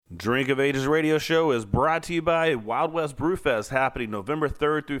Drink of Ages radio show is brought to you by Wild West Brewfest, happening November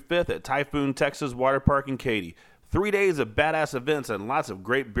 3rd through 5th at Typhoon Texas Water Park in Katy. 3 days of badass events and lots of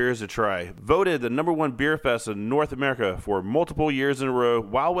great beers to try. Voted the #1 beer fest in North America for multiple years in a row,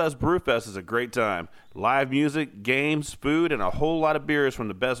 Wild West Brewfest is a great time. Live music, games, food, and a whole lot of beers from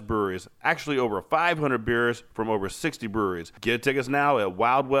the best breweries. Actually, over 500 beers from over 60 breweries. Get tickets now at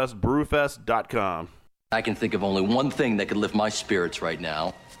wildwestbrewfest.com. I can think of only one thing that could lift my spirits right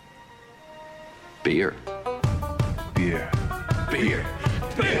now. Beer. Beer. Beer.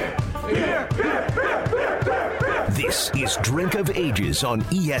 Beer. Beer. Beer. Beer. Beer. This is Drink of Ages on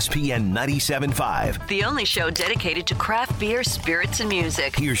ESPN 97.5. The only show dedicated to craft beer, spirits, and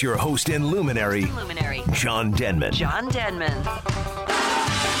music. Here's your host and luminary, John Denman. John Denman. All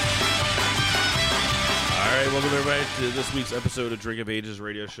right, welcome everybody to this week's episode of Drink of Ages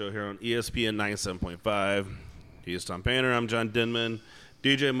radio show here on ESPN 97.5. He is Tom Painter. I'm John Denman.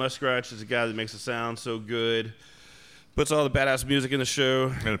 DJ Muskratch is the guy that makes it sound so good. Puts all the badass music in the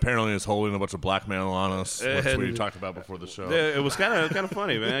show. And apparently is holding a bunch of blackmail on us, which we talked about before the show. It was kind of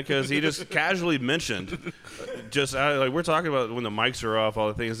funny, man, because he just casually mentioned, like we're talking about when the mics are off, all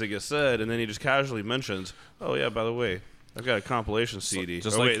the things that get said, and then he just casually mentions, oh, yeah, by the way, I've got a compilation CD.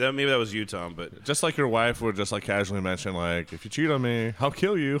 Maybe that was you, Tom, but just like your wife would just like casually mention, like, if you cheat on me, I'll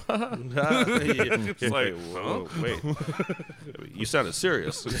kill you. It's like, whoa, wait, you sounded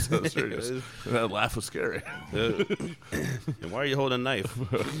serious. That laugh was scary. And why are you holding a knife?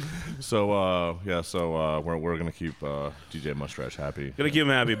 So we're gonna keep DJ Muskratch happy. Gonna keep him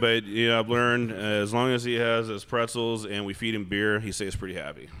happy, but I've learned as long as he has his pretzels and we feed him beer, he stays pretty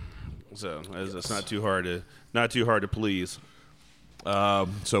happy. So it's not too hard to please.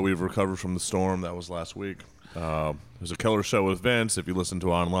 So we've recovered from the storm that was last week. It was a killer show with Vince. If you listen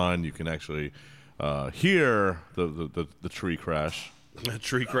to online, you can actually hear the tree crash. A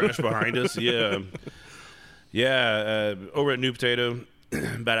tree crash behind us, yeah. Over at New Potato,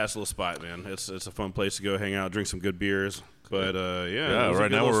 badass little spot, man. It's a fun place to go hang out, drink some good beers. But right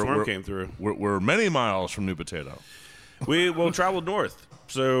now storm came through. We're many miles from New Potato. We traveled north.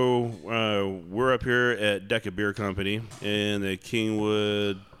 So we're up here at Decca Beer Company in the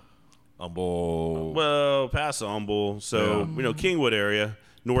Kingwood, Humble. Well, past Humble. So Kingwood area,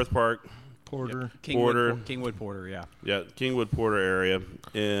 North Park, Porter, Kingwood Porter, yeah. Yeah, Kingwood Porter area,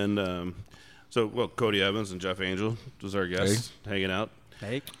 and Cody Evans and Jeff Angel was our guests hanging out.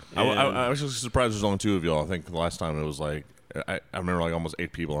 Hey, I was just surprised there's only two of y'all. I think the last time it was like. I remember like almost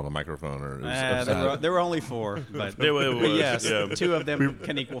 8 people on a microphone. There were only 4, but yes, 2 of them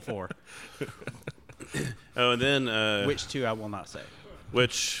can equal 4. Oh, and then which 2 I will not say.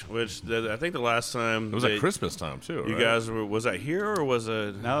 Which I think the last time it was at Christmas time too. You guys was that here or was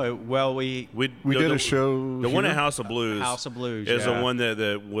it? No, we did a show. The one at House of Blues. House of Blues is the one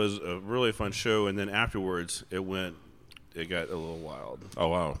that was a really fun show, and then afterwards it got a little wild. Oh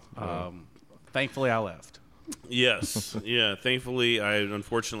wow! Thankfully, I left. Yes, yeah. Thankfully,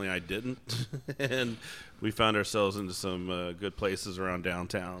 unfortunately I didn't, and we found ourselves into some good places around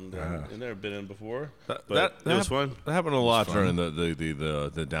downtown. I've never been in before, but it was fun. That happened a lot during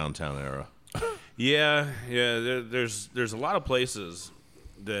the downtown era. Yeah. There's a lot of places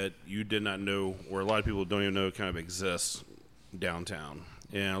that you did not know, or a lot of people don't even know kind of exists downtown,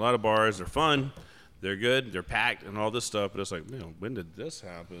 and a lot of bars are fun. They're good. They're packed and all this stuff, but it's like, when did this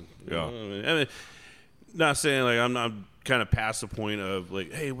happen? Yeah. I mean, not saying like I'm kind of past the point of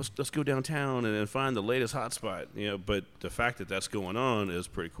like, hey, let's go downtown and then find the latest hotspot, But the fact that that's going on is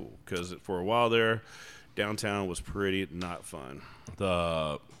pretty cool because for a while there, downtown was pretty not fun.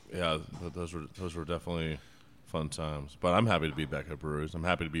 Those were definitely fun times. But I'm happy to be back at Breweries. I'm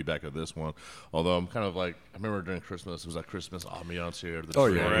happy to be back at this one. Although I'm kind of like, I remember during Christmas, it was that Christmas ambiance here. The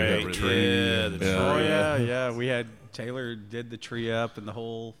tree, right. The tree. Yeah. We had Taylor did the tree up and the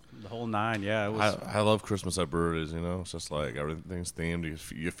whole 9. Yeah, it was. I love Christmas at Breweries. It's just like everything's themed.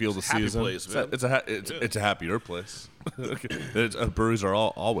 You feel the happy season. Place, man. It's a happier place. Breweries are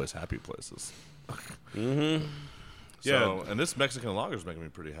always happy places. Mm-hmm. So, and this Mexican lager is making me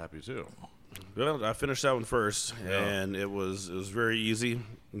pretty happy too. Well, I finished that one first, and it was very easy.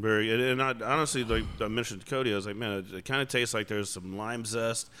 And I honestly, like I mentioned to Cody, I was like, man, it kind of tastes like there's some lime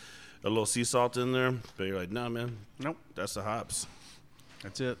zest, a little sea salt in there. But you're like, nah, man, nope, that's the hops.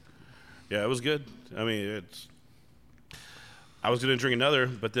 That's it. Yeah, it was good. I mean, I was gonna drink another,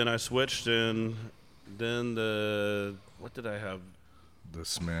 but then I switched, and then what did I have? The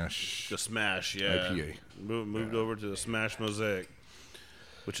Smash. The Smash, yeah. IPA. Moved over to the Smash Mosaic.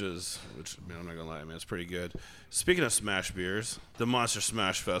 Which man, I'm not gonna lie, man, it's pretty good. Speaking of Smash beers, the Monster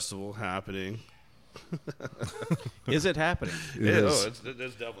Smash Festival happening Is it happening? It is. Oh, it's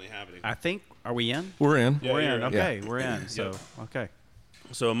definitely happening. I think. Are we in? We're in. We're in. you're in. Okay, we're in. So okay.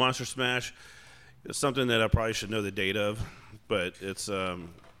 So Monster Smash is something that I probably should know the date of, but it's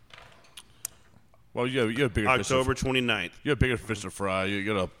Well, you have bigger October fish. 29th. You have bigger fish to fry. You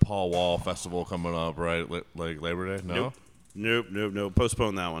got a Paul Wall festival coming up, right? Like Labor Day? No. Nope.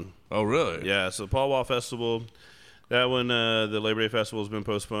 Postpone that one. Oh, really? Yeah, so Paul Wall Festival, that one, the Labor Day Festival has been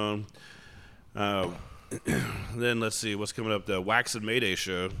postponed. Then let's see what's coming up. The Wax and Mayday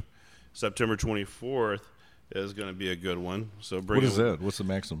show, September 24th, is going to be a good one. So bring What is that? What's the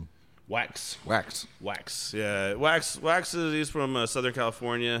maximum? Wax. Wax. Yeah, Wax is he's from Southern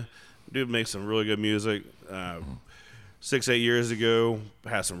California. Dude makes some really good music. 6-8 years ago,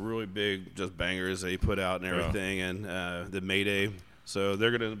 had some really big just bangers that he put out and everything, and the Mayday. So they're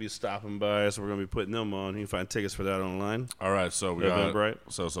going to be stopping by, so we're going to be putting them on. You can find tickets for that online. All right, so we got Eventbrite.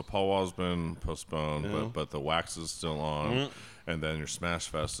 so Paul Wall's been postponed, but the Wax is still on, and then your Smash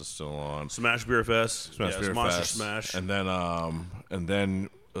Fest is still on. Smash Beer Fest. Smash Beer Monster Fest. Smash. And then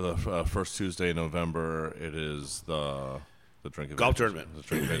the first Tuesday in November, it is the drink Golf adventures. tournament. The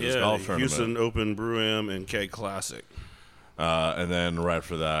drink adventures Yeah, golf the Houston tournament. Open Brew-Am and Keg Classic. And then right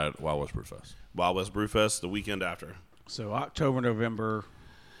after that, Wild West Brew Fest. Wild West Brew Fest the weekend after. So October, November.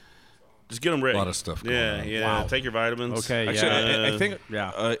 Just get them ready. A lot of stuff going on. Yeah. Take your vitamins. Okay. Actually, I think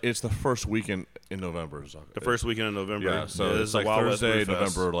Yeah. it's the first weekend in November. The first weekend in November. Yeah, so this it's is the like Wild West Thursday, Brew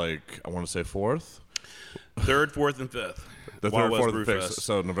Fest. November, like I want to say 4th. 3rd, 4th, and 5th. The Wild 3rd, West 4th, Brew and 5th. Fest.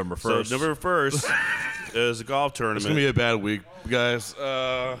 So November 1st. So November 1st is a golf tournament. It's gonna be a bad week, guys.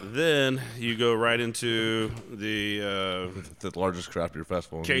 Then you go right into the The largest craft beer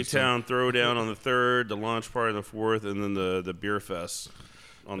festival in Houston. K-Town Throwdown on the 3rd, the launch party on the 4th, and then the Beer Fest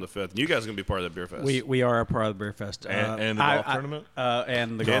on the 5th. You guys are going to be part of the Beer Fest. We are a part of the Beer Fest. And the golf tournament?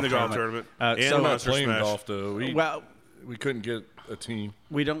 And the golf and the golf tournament. tournament. So and We're not Monster playing Smash. golf though. well, We couldn't get a team.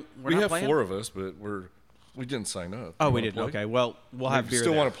 we don't. We not have playing? 4 of us, but we didn't sign up. Oh, You we wanna didn't. play? Okay. Well, we'll have If beer. you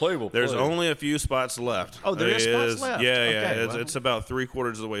still there. want to play, we'll There's play. only a few spots left. Oh, there is spots left. Yeah, Okay, It's, well. it's about 3/4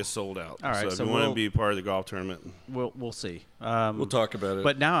 of the way sold out. All right, So if so you want we'll- to be part of the golf tournament, We'll see. We'll talk about it.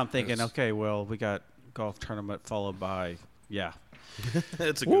 But now I'm thinking, okay, well, we got golf tournament followed by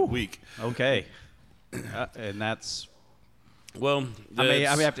it's a good week. okay, and that's. Well, I may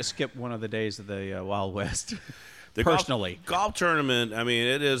it's- have to skip one of the days of the Wild West. The personally. golf tournament. I mean,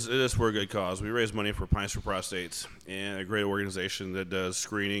 it is for a good cause. We raise money for Pints for Prostates, and a great organization that does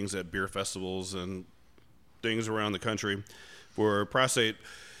screenings at beer festivals and things around the country for prostate.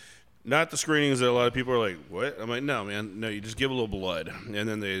 Not the screenings that a lot of people are like, what? I'm like, no, man. No, you just give a little blood, and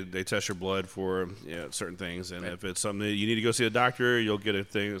then they test your blood for certain things. And if it's something that you need to go see a doctor, you'll get a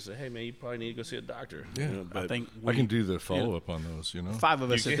thing that says, hey, man, you probably need to go see a doctor. Yeah. I think I can do the follow up on those. 5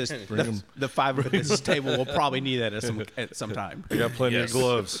 of us at this Bring 'em. the 5 at this table will probably need that at some time. I got plenty Yes. of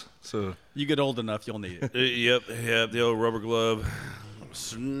gloves. So You get old enough, you'll need it. Yep, the old rubber glove.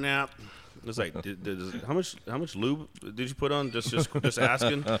 Snap. It's like, how much lube did you put on? Just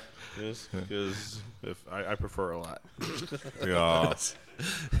asking, because I prefer a lot. Yeah.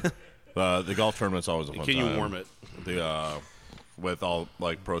 The golf tournament's always a fun Can time. you warm it? With all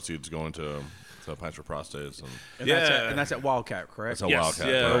like proceeds going to Pints for Prostates and And that's at Wildcat, correct? That's a Yes, Wildcat.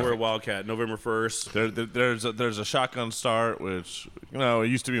 yeah, Perfect. over at Wildcat, November 1st. There's a shotgun start, which it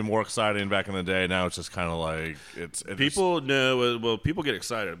used to be more exciting back in the day. Now it's just kind of like it's People know. Well, people get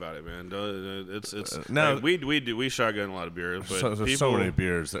excited about it, man. It's now- like, we shotgun a lot of beer, but there's people, so many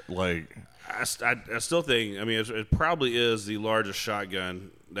beers that like I still think. I mean, it probably is the largest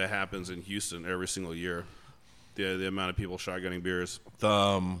shotgun that happens in Houston every single year. The amount of people shotgunning beers.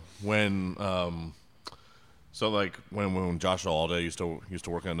 when Josh Alday used to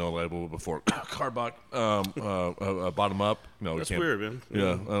work on No Label before Carbach bought him up. No, That's we can't. weird, man.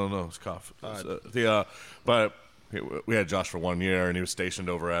 Yeah, I don't know. It's cough. But we had Josh for 1 year, and he was stationed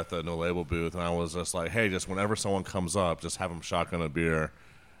over at the No Label booth, and I was just like, hey, just whenever someone comes up, just have them shotgun a beer,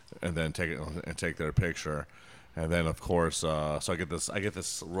 and then take their picture. And then, of course, so I get this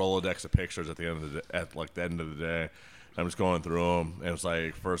Rolodex of pictures at the end of the end of the day. I'm just going through them, and it's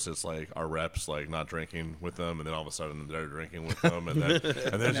like first it's like our reps like not drinking with them, and then all of a sudden they're drinking with them, and then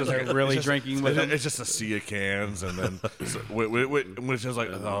it's just they're really drinking with them? It's just a sea of cans, and then which is like,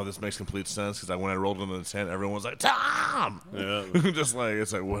 oh, this makes complete sense because when I rolled into the tent, everyone was like, Tom, Yeah. just like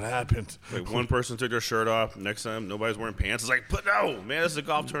it's like what happened? Like one person took their shirt off. Next time, nobody's wearing pants. It's like, but no, man, this is a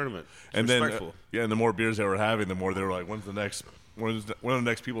golf tournament. It's And then respectful. and the more beers they were having, the more they were like, when are the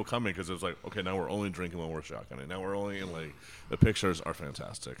next people coming? Because it was like, okay, now we're only drinking when we're shotgunning. Now we're only in like the pictures are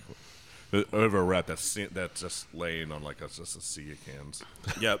fantastic. Over a wrap that's just laying on just a sea of cans.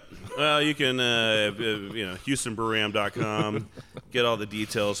 Yep. Well, you can, HoustonBrewAm.com, get all the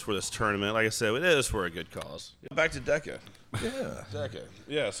details for this tournament. Like I said, it is for a good cause. Back to Deca. Yeah. Deca.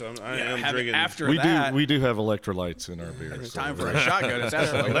 Yeah, so I am drinking. After We that, do have electrolytes in our beer. it's time for a shotgun. It's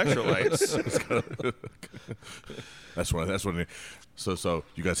after electrolytes. That's what. So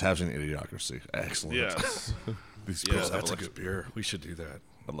you guys have seen Idiocracy. Excellent. Yes. These Yeah, girls have That's a good beer. We should do that.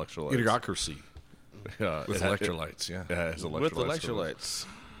 electrolytes. Idiocracy Yeah, with electrolytes. Yeah. Yeah, it has electrolytes. With electrolytes.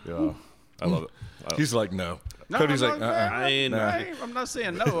 Yeah, I love it. He's like, no. No, Cody's I'm like, not- I'm I'm not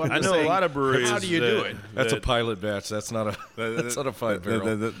saying no. I'm I just know a saying, lot of breweries. How do you do it? That's a that- pilot batch. That's not a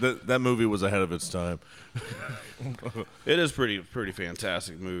 5-barrel. That movie was ahead of its time. It is pretty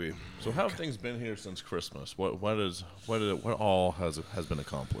fantastic movie. So how have things been here since Christmas? What all has been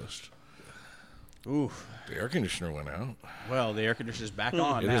accomplished? Ooh. The air conditioner went out. Well, the air conditioner's back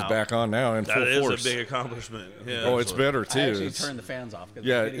on It now. is back on now in That full is force. a big accomplishment. Yeah. Oh, it's better too. I actually It's- turned the fans off because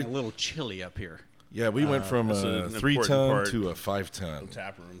Yeah, it's getting it- a little chilly up here. Yeah, we went from that's a an 3-ton important part. to a 5-ton,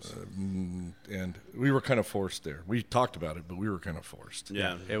 tap rooms. and we were kind of forced there. We talked about it, but we were kind of forced.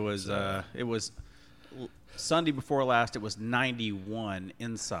 Yeah. It was Sunday before last. It was 91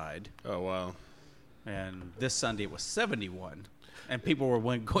 inside, Oh wow. and this Sunday it was 71. And people were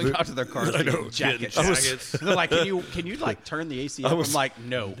going out to their cars to get jackets. Getting jackets. They're like, "Can you like turn the AC up?" I'm like,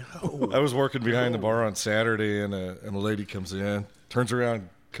 "No." I was working behind the bar on Saturday, and a lady comes in, turns around,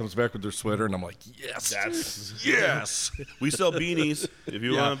 comes back with her sweater, and I'm like, yes, yes. We sell beanies. If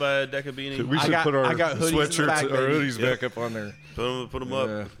you want to buy a deck of beanies, We should put our I got hoodies in the sweatshirts, back, our baby. hoodies back up on there. put them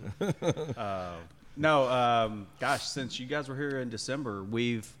up. Yeah. No, gosh, since you guys were here in December,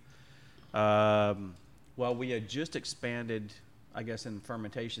 we've, we had just expanded, I guess, in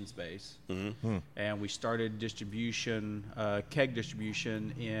fermentation space, and we started distribution, keg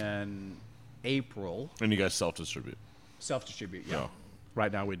distribution in April. And you guys self-distribute. Self-distribute, yeah. Oh. Right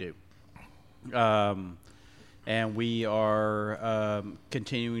now we do. And we are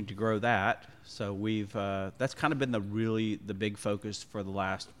continuing to grow that. So we've that's kind of been the big focus for the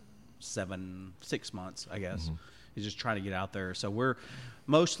last 6 months, I guess, is just trying to get out there. So we're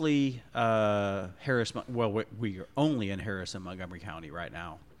mostly Harris. Well, we are only in Harris and Montgomery County right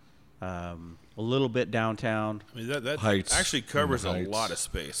now. A little bit downtown. I mean, that Heights. actually covers a Heights. lot of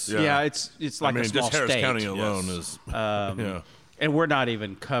space. Yeah, it's like a small just Harris state. County alone is. Yeah. And we're not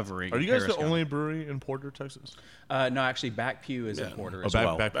even covering. Are you guys Harris the County. only brewery in Porter, Texas? No, actually, Back Pew is in Porter as Back-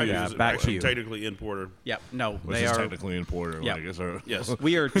 well. Back Pew yeah, is- Back Actually, Pew. technically in Porter. Yep. No, Which they is are. technically in Porter. Yeah. Like, is there, Yes.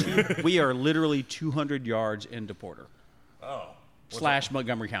 We are literally 200 yards into Porter. Oh. /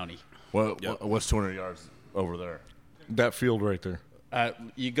 Montgomery County. What's 200 yards over there? That field right there.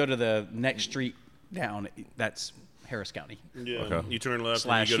 You go to the next street down. That's Harris County. Yeah. Okay. You turn left /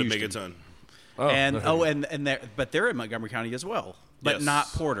 and you go to Houston. Megaton. And they're in Montgomery County as well, but Yes. not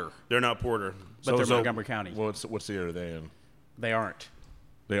Porter. They're not Porter. But they're Montgomery County. What's city are they in? They aren't.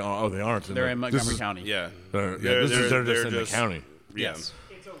 They are. Oh, they aren't. They're in Montgomery County. Yeah. They're They're just in the just- county. Yeah. Yes.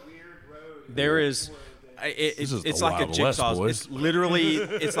 There is. This is It's the like a Wild West, jigsaw. boys. It's literally.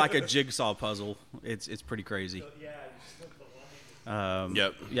 It's like a jigsaw puzzle. It's pretty crazy.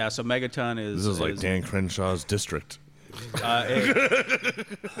 Yep. Yeah. So Megaton is. This is like Dan Crenshaw's district.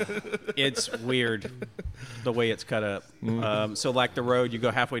 It's weird the way it's cut up. So like the road, you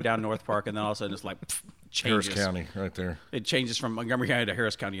go halfway down North Park, and then all of a sudden it's like Harris changes. County right there. It changes from Montgomery County to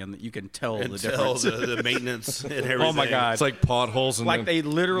Harris County, and you can tell the And tell difference. the maintenance and everything. Oh my God! It's like potholes and Like they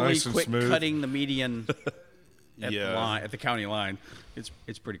literally nice and quit smooth. cutting the median at Yeah. the line, at the county line.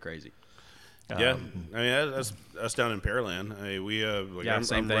 It's pretty crazy. Yeah, I mean that's down in Pearland. I mean, we Yeah, I'm,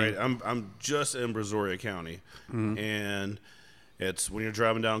 same I'm thing. right. I'm just in Brazoria County, and it's when you're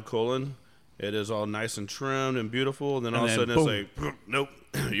driving down Cullen, it is all nice and trimmed and beautiful, and then all of a then sudden it's like, nope,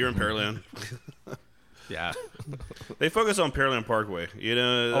 you're in Pearland. Yeah. They focus on Pearland Parkway. You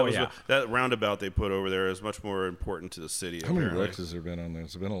know, that yeah. roundabout they put over there is much more important to the city. How many apparently. wrecks has there been on there?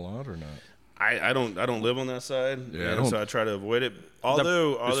 Has there been a lot or not? I don't live on that side, Yeah, and so I try to avoid it.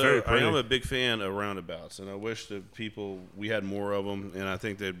 Although very I pretty. am a big fan of roundabouts, and I wish that we had more of them, and I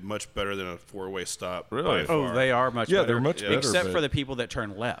think they're much better than a four-way stop. Really? by far. Oh, they are much Yeah, better. they're much better, Except but- for the people that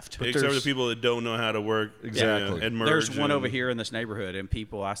turn left. Except for the there's- people that don't know how to work Exactly. and merge. There's one and- over here in this neighborhood, and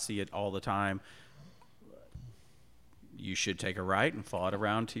people, I see it all the time. You should take a right and follow it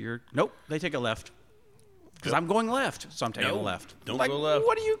around to your. Nope, they take a left. Because I'm going left, so I'm taking a No, left. don't Like, go left.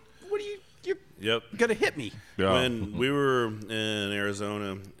 What are you Yep. gonna hit me. Yeah. When we were in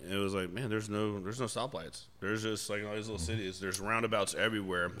Arizona, it was like, man, there's no stoplights. There's just like all these little cities. There's roundabouts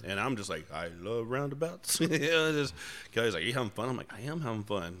everywhere, and I'm just like, I love roundabouts. Just Kelly's like, you having fun? I'm like, I am having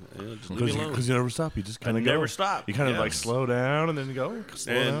fun. Just leave me alone. Because you never stop. You just kind of never stop. You kind of Yeah. like slow down and then you go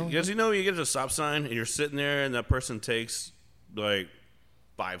slow down. And because you get to a stop sign and you're sitting there, and that person takes like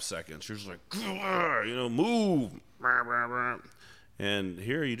 5 seconds. You're just like, move. And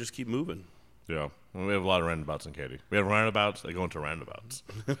here you just keep moving. Yeah. Well, we have a lot of roundabouts in Katy. We have roundabouts. They go into roundabouts.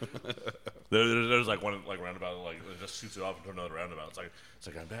 there's like one roundabout like it just shoots it off into another roundabout. It's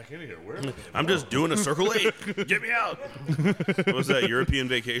like I'm back in here. Where? I'm just doing a circle 8. Get me out. What was that, European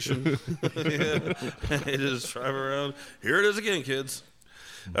vacation? They just drive around. Here it is again, kids.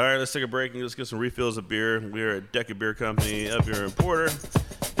 All right, let's take a break and let's get some refills of beer. We are at Decca Beer Company up here in Porter.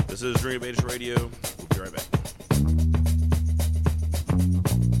 This is Drink of Ages Radio. We'll be right back.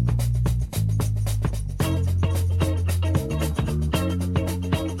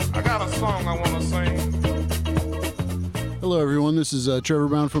 I got a song I want to sing. Hello, everyone. This is Trevor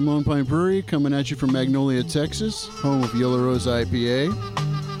Brown from Lone Pine Brewery coming at you from Magnolia, Texas, home of Yellow Rose IPA.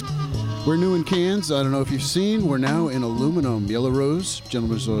 We're new in cans. I don't know if you've seen. We're now in aluminum. Yellow Rose,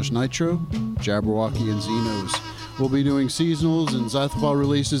 Gentleman's English Nitro, Jabberwocky, and Xenos. We'll be doing seasonals and Zythopol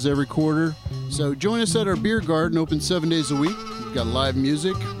releases every quarter. So join us at our beer garden, open 7 days a week. We've got live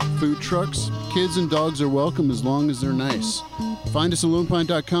music, food trucks. Kids and dogs are welcome as long as they're nice. Find us at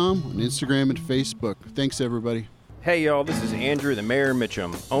lonepine.com, on Instagram and Facebook. Thanks, everybody. Hey y'all, this is Andrew the Mayor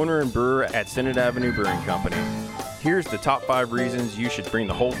Mitchum, owner and brewer at Synod Avenue Brewing Company. Here's the top 5 reasons you should bring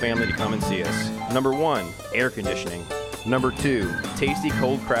the whole family to come and see us. Number 1, air conditioning. Number 2, tasty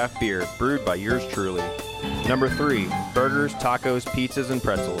cold craft beer brewed by yours truly. Number 3, burgers, tacos, pizzas, and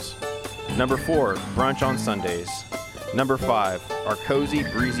pretzels. Number 4, brunch on Sundays. Number 5, our cozy,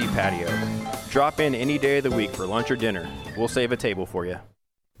 breezy patio. Drop in any day of the week for lunch or dinner. We'll save a table for you.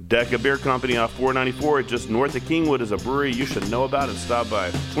 Decca Beer Company off 494 just north of Kingwood is a brewery you should know about and stop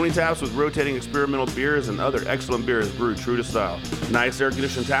by. 20 taps with rotating experimental beers and other excellent beers brewed true to style. Nice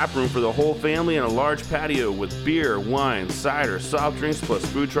air-conditioned tap room for the whole family and a large patio with beer, wine, cider, soft drinks, plus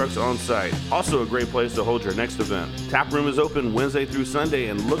food trucks on site. Also a great place to hold your next event. Tap room is open Wednesday through Sunday,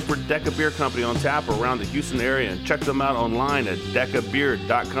 and look for Decca Beer Company on tap around the Houston area and check them out online at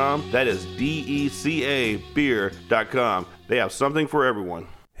decabeer.com. That is DECA beer.com. They have something for everyone.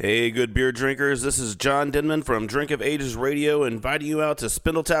 Hey, good beer drinkers. This is John Denman from Drink of Ages Radio, inviting you out to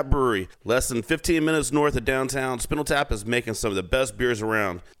Spindletap Brewery. Less than 15 minutes north of downtown, Spindletap is making some of the best beers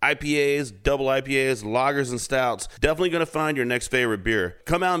around. IPAs, double IPAs, lagers, and stouts. Definitely going to find your next favorite beer.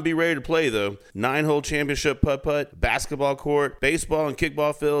 Come out and be ready to play, though. 9-hole championship putt-putt, basketball court, baseball and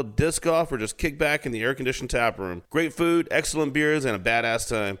kickball field, disc golf, or just kick back in the air-conditioned tap room. Great food, excellent beers, and a badass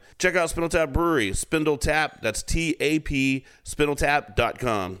time. Check out Spindletap Brewery. Spindletap, that's T-A-P,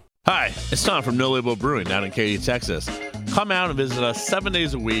 spindletap.com. Hi, it's Tom from No Label Brewing down in Katy, Texas. Come out and visit us 7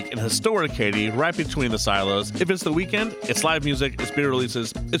 days a week in historic Katy, right between the silos. If it's the weekend, it's live music, it's beer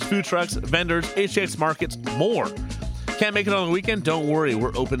releases, it's food trucks, vendors, HX markets, more. Can't make it on the weekend? Don't worry,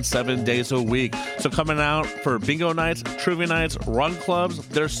 we're open 7 days a week. So coming out for bingo nights, trivia nights, run clubs,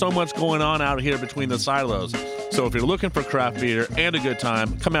 there's so much going on out here between the silos. So if you're looking for craft beer and a good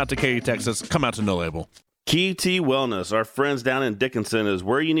time, come out to Katy, Texas. Come out to No Label. Key T Wellness, our friends down in Dickinson, is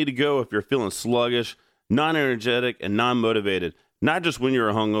where you need to go if you're feeling sluggish, non-energetic, and non-motivated, not just when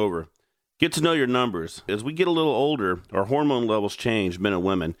you're hungover. Get to know your numbers. As we get a little older, our hormone levels change, men and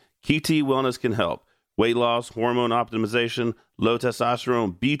women. Key T Wellness can help. Weight loss, hormone optimization, low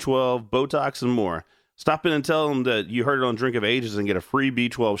testosterone, B12, Botox, and more. Stop in and tell them that you heard it on Drink of Ages and get a free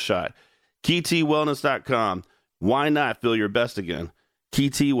B12 shot. KeyTWellness.com. Why not feel your best again?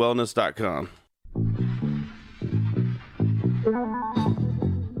 KeyTWellness.com.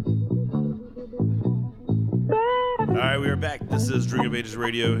 All right, we are back. This is Drink of Ages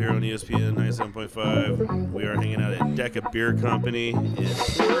Radio here on ESPN 97.5. We are hanging out at Decca Beer Company in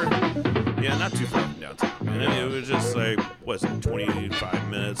Porter. Yeah, not too far from downtown. And it was just like, what's it, 25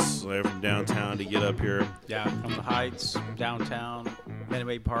 minutes from downtown to get up here. Yeah, from the Heights, downtown, Minute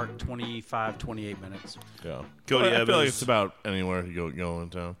Maid Park, 25, 28 minutes. Yeah. Cody I feel Evans. like it's about anywhere you go in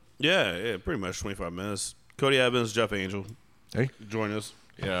town. Yeah, pretty much 25 minutes. Cody Evans, Jeff Angel. Hey. Join us.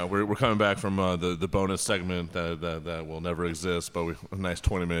 Yeah, we're coming back from the bonus segment that will never exist, but a nice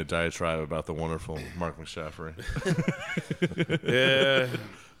 20-minute diatribe about the wonderful Mark McShaffrey. Yeah.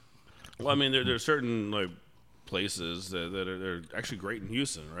 Well, I mean, there's certain like places that are they're actually great in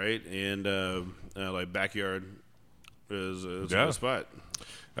Houston, right? And like Backyard is a good spot.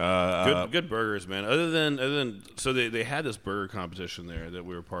 Good burgers, man. Other than so they had this burger competition there that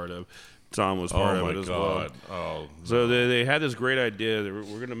we were part of. Tom was part of it as well. Oh, So they had this great idea that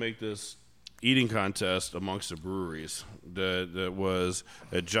we're going to make this eating contest amongst the breweries. That was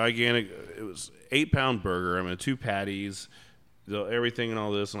a gigantic. It was 8-pound burger. I mean, 2 patties, everything and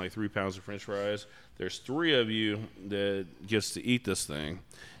all this, and like 3 pounds of French fries. There's 3 of you that gets to eat this thing,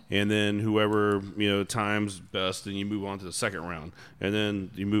 and then whoever times best, then you move on to the second round, and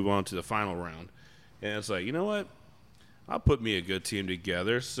then you move on to the final round. And it's like, you know what? I'll put me a good team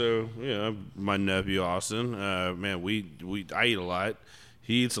together. So my nephew Austin, man, I eat a lot.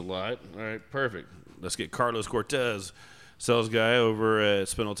 He eats a lot. All right, perfect. Let's get Carlos Cortez, sales guy over at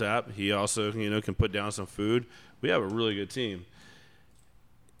Spindle Tap. He also can put down some food. We have a really good team.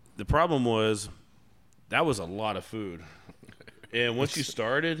 The problem was that was a lot of food, and once you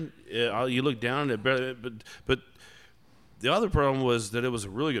started, you look down at it, but the other problem was that it was a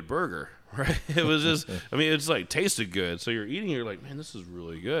really good burger. Right? It was just, it's like tasted good. So you're eating, you're like, man, this is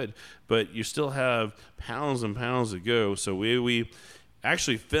really good. But you still have pounds and pounds to go. So we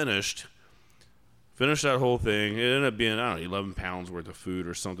actually finished that whole thing. It ended up being, 11 pounds worth of food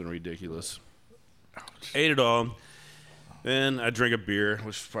or something ridiculous. Ouch. Ate it all. Then I drank a beer,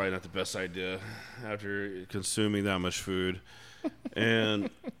 which is probably not the best idea after consuming that much food. And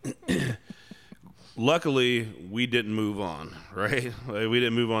luckily, we didn't move on, right? We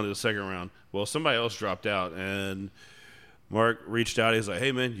didn't move on to the second round. Well, somebody else dropped out, and Mark reached out. He's like,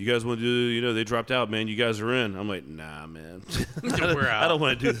 hey, man, you guys want to do, they dropped out, man. You guys are in. I'm like, nah, man. We're out. I don't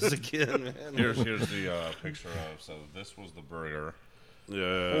want to do this again, man. Here's the picture of, so this was the burger.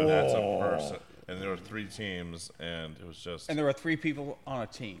 Yeah. And that's a person. And there were 3 teams, and it was just. And there were 3 people on a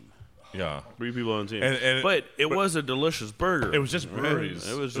team. Yeah, 3 people on the team. But it was a delicious burger. It was just breweries.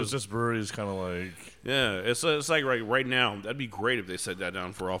 Right? It was just breweries, kind of like. Yeah, it's like right now. That'd be great if they set that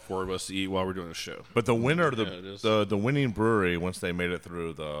down for all 4 of us to eat while we're doing the show. But the winner, the winning brewery, once they made it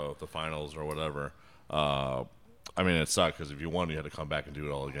through the finals or whatever, it sucked because if you won, you had to come back and do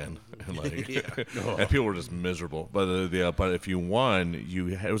it all again, and and people were just miserable. But but if you won,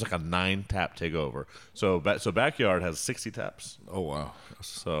 it was like a 9-tap takeover. So Backyard has 60 taps. Oh wow!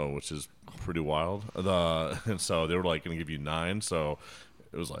 So which is pretty wild. And so they were like going to give you 9. So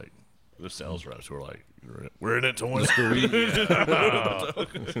it was like the sales reps were like, "We're in it to win."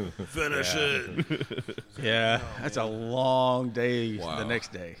 Finish it. Yeah, that's a long day. The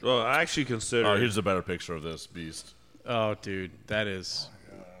next day. Well, I actually consider. Oh, here's a better picture of this beast. Oh, dude, that is.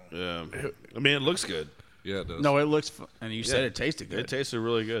 Yeah, it looks good. Yeah, it does. No, it looks. And you said it tasted good. It tasted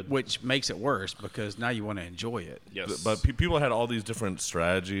really good, which makes it worse because now you want to enjoy it. Yes, but people had all these different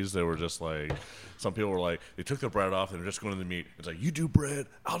strategies. They were just like, some people were like, they took the bread off and they're just going to the meat. It's like, you do bread,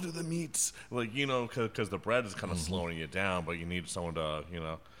 I'll do the meats. Like, because the bread is kind of slowing you down, but you need someone to,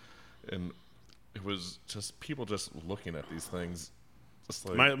 and it was just people just looking at these things. Just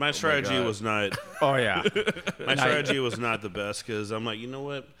like, my strategy was not. Oh yeah, my strategy was not the best because I'm like, you know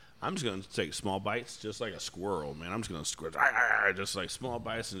what? I'm just going to take small bites, just like a squirrel, man. I'm just going to squirt, just like small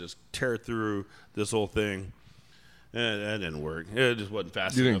bites and just tear through this whole thing. And that didn't work. It just wasn't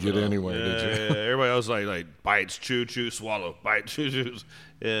fast enough. You didn't get anywhere, did you? Yeah, everybody else like bites, chew, swallow, bite, chew,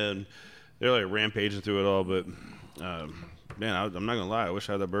 and they're like rampaging through it all. But man, I'm not gonna lie. I wish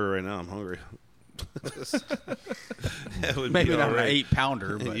I had that burger right now. I'm hungry. Maybe not an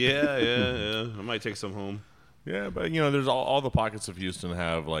 8-pounder, but yeah. I might take some home. Yeah, but there's all the pockets of Houston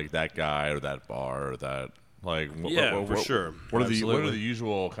have like that guy or that bar or that like. For sure. What are the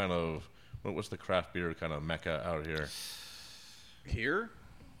usual kind of? What's the craft beer kind of mecca out here? Here?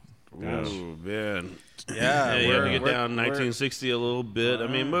 Yes. Oh, man. Yeah. You have to get down 1960 a little bit.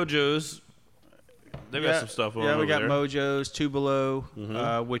 Mojo's, they've got some stuff on. Yeah, we got there. Mojo's,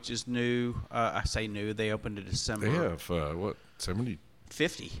 Tubalo, which is new. I say new. They opened in December. They have, 70?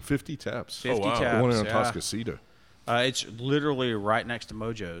 50. 50 taps. 50 taps. The one in Atascocita. It's literally right next to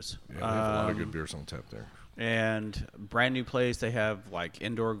Mojo's. Yeah, they have a lot of good beers on tap there. And brand new place. They have like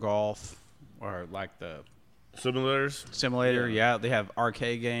indoor golf or like the simulator. Yeah, they have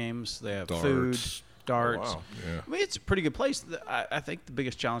arcade games. They have food, darts. Oh, wow. Yeah. It's a pretty good place. I think the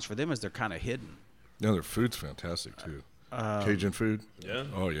biggest challenge for them is they're kind of hidden. Yeah, their food's fantastic too. Cajun food. Yeah.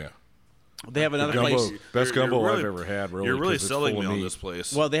 Oh yeah. They have another place. Best gumbo I've ever had. Really, you're really selling me on this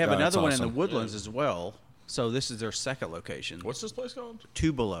place. Well, they have another one in the Woodlands as well. So this is their second location. What's this place called?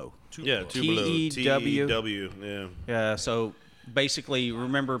 Tubalo. Yeah, Tubalo. T-E-W. Yeah. Yeah. So basically,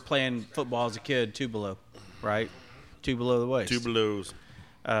 remember playing football as a kid, Tubalo, right? Two below the waist. Tubelos.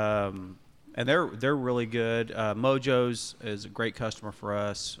 And they're really good. Mojo's is a great customer for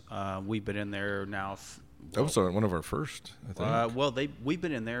us. We've been in there now. That was one of our first, I think. We've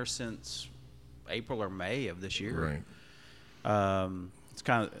been in there since April or May of this year. Right. it's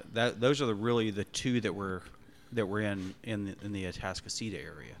kind of that. Those are really the two that we're in the Atascocita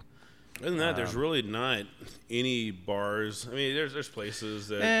area. Other than that, there's really not any bars. I mean, there's places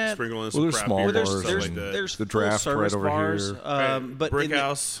that sprinkle in some there's craft small beer, bars. stuff There's like that. there's The Draft full-service right over bars, here. but Brick in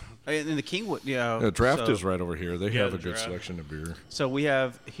House. in the Kingwood, Draft so, is right over here. They Yeah, have the a good Draft. selection of beer. So we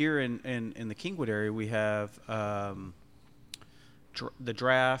have here in the Kingwood area, we have the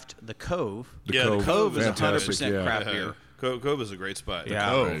Draft, the Cove. Yeah, the Cove is fantastic, 100% yeah. craft beer. Cove is a great spot. Yeah.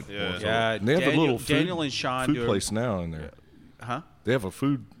 Cove. Yeah. Yeah, And they have a little food, Daniel and Sean food do place now in there. Huh? They have a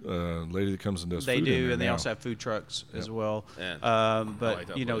food lady that comes and does They food in do, there and they now. also have food trucks as well. Yeah. I But like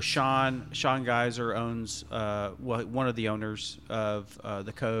that you know, place. Sean Geyser owns one of the owners of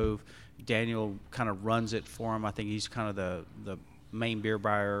the Cove. Daniel kind of runs it for him. I think he's kind of the main beer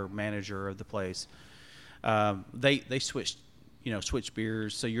buyer manager of the place. They switch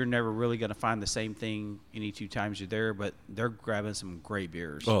beers, so you're never really going to find the same thing any two times you're there. But they're grabbing some great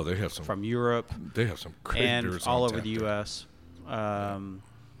beers. Oh, they have some from Europe. They have some great and beers all on over tap the there. U.S. And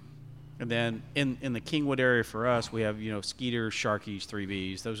then in the Kingwood area for us, we have Skeeter, Sharky's,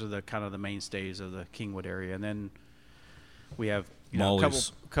 3Bs. Those are the kind of the mainstays of the Kingwood area. And then we have a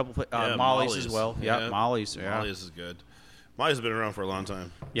Molly's. couple Yeah, Molly's as well. Yeah, Yeah, Molly's. Yeah, Molly's is good. Molly's been around for a long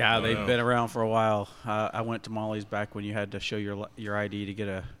time. yeah, they've been around for a while. I went to Molly's back when you had to show your ID to get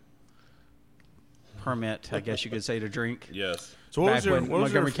a permit, I guess you could say, to drink. Yes. So what Back was your, when what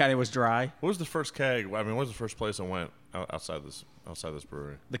was your Montgomery County was dry. what was the first keg? I mean, what was the first place I went outside this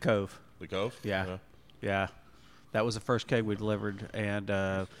brewery? The Cove. The Cove. Yeah. That was the first keg we delivered, and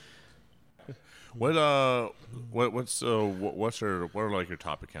What are like your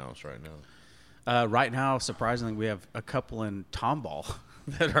top accounts right now? right now, surprisingly, we have a couple in Tomball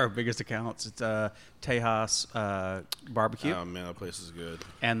that are our biggest accounts. It's Tejas Barbecue Oh man, that place is good.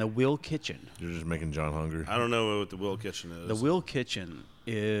 and the Will Kitchen. You're just making John hungry. I don't know what the Will Kitchen is. The Will Kitchen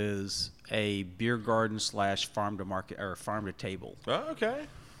is a beer garden / farm to market or farm to table, Oh, okay.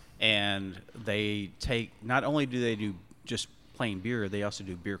 and they take not only do they do just plain beer, they also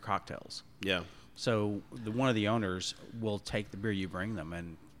do beer cocktails. Yeah. So one of the owners will take the beer you bring them,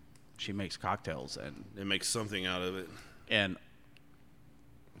 and she makes cocktails, It makes something out of it. and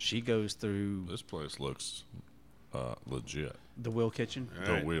she goes through This place looks legit. the Will Kitchen.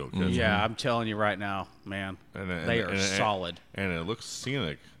 The wheel kitchen. Yeah, I'm telling you right now, man, they are solid. And it looks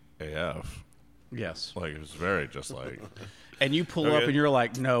scenic AF. Yes. Like it's very just like And you pull up and you're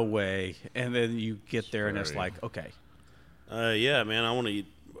like, no way. And then you get there and it's very- like, okay. Yeah, man, I want to eat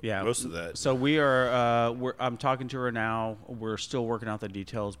Yeah. most of that. So we are, I'm talking to her now. We're still working out the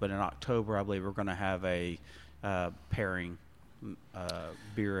details, but in October, I believe we're going to have a pairing,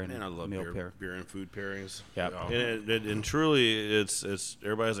 beer and Man, I love meal pair. beer and food pairings. Yep. And truly, it's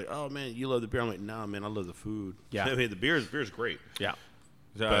everybody's like, oh man, you love the beer. I'm like, nah, man, I love the food. Yeah. I mean, the beer's great. Yeah.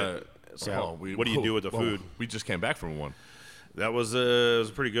 But what do you do with the food? We just came back from one. That was it was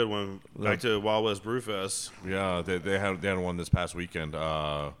a pretty good one. Back to Wild West Brew Fest. Yeah, they had one this past weekend,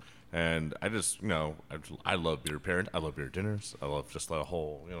 and I just I love beer parent. I love beer dinners. I love just the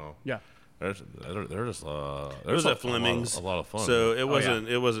whole Yeah. They're just It was at Fleming's. a lot of fun. So it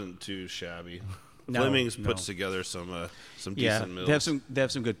wasn't too shabby. No, Fleming's no. puts together some Yeah. decent meals. They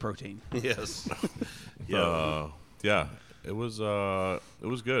have some good protein. Yes. Yeah, it was good.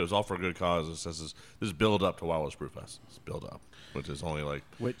 It was all for a good cause. This is build up to Wild West Brew Fest. It's build up, which is only like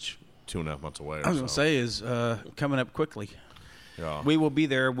Which 2.5 months away. I was going to say is coming up quickly. Yeah. We will be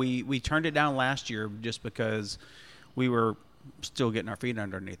there. We turned it down last year just because we were still getting our feet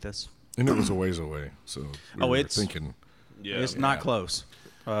underneath us. And it was a ways away, so we were it's- thinking. Yeah. It's not close.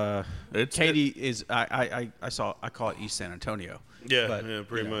 It's Katie is I call it East San Antonio. Yeah, But,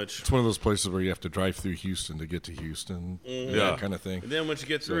 pretty much. It's one of those places where you have to drive through Houston to get to Houston. Yeah. Kind of thing. And then once you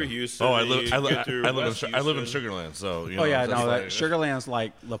get through Houston, I you live get through West in Houston. Sugarland, so Oh yeah, that's no, like- Sugarland's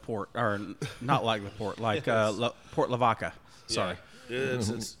like LaPorte, or not like LaPorte, like Port Lavaca. Sorry.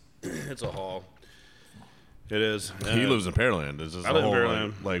 It's it's a haul. It is. He lives in Pearland. It's just I a live in whole,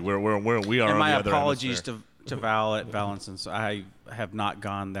 Pearland. like we are. And on my the other end of apologies there. to Val at Valencin's. I have not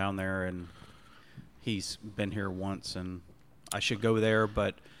gone down there, and he's been here once, and I should go there,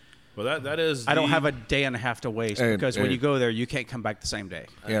 but Well, that is. I don't the- have a day and a half to waste And- because when and- you go there, you can't come back the same day.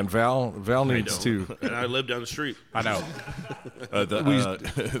 And Val needs to. And I live down the street. I know.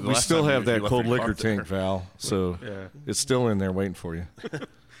 We still have that cold liquor tank, Val. So Yeah. it's still in there waiting for you.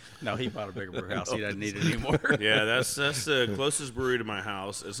 No, he bought a bigger brew house. He doesn't need it anymore. Yeah, that's the closest brewery to my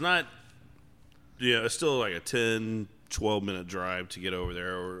house. It's not. Yeah, it's still like a 10, 12-minute drive to get over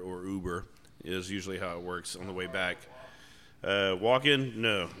there, or Uber is usually how it works on the way back. Walk-in,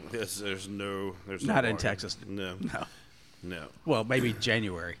 no. There's no. Not in walk-in. Texas. No. No. No. Well, maybe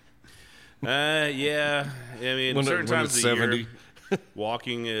January. Yeah. I mean, When certain when times it's of the 70. year,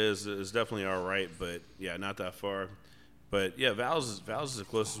 walking is definitely all right, but yeah, not that far. But yeah, Val's is the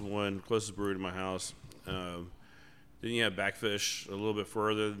closest brewery to my house. Then you have Backfish a little bit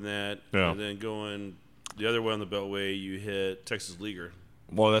further than that. Yeah. And then going the other way on the Beltway, you hit Texas Leaguer.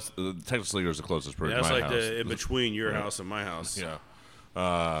 Well, that's Texas Leaguer is the closest brewery Yeah, to that's my like house. the in between your house and my house. Yeah.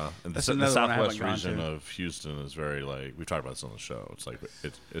 And That's the another one I southwest haven't gone region to. of Houston is very like we've talked about this on the show. It's like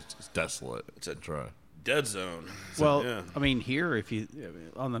it's desolate. It's a dry. Dead zone. Well, yeah. I mean, here, if you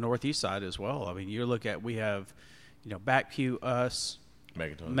on the northeast side as well. I mean, you look at we have, Backpew, us,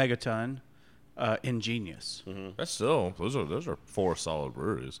 Megaton, Ingenious. Mm-hmm. That's still those are 4 solid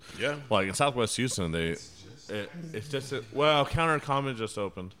breweries. Yeah. Like in Southwest Houston, it's just Counter Common just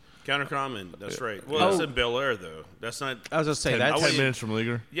opened. Counter Common, that's right. Well, that's in Bel Air, though. That's not. I was gonna say 10 that's minutes from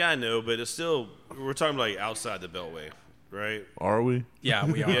Leaguer. Yeah, I know, but it's still. We're talking like outside the Beltway, right? Are we? yeah,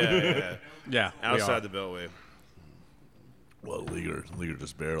 we are. Yeah. Yeah, we Outside are. the Beltway. Well, Leaguer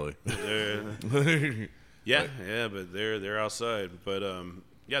just barely. Yeah, but they're outside. But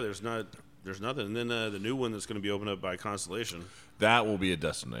yeah, there's nothing. And then the new one that's going to be opened up by Constellation. That will be a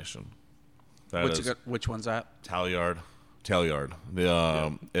destination. That is Which one's that? Talyard.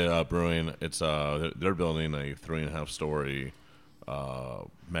 The brewing. It's they're building a 3.5-story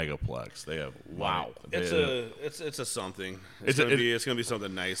megaplex. They have It's a something. It's gonna be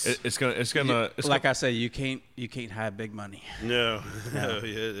something nice. It's gonna Like I say, you can't have big money. No.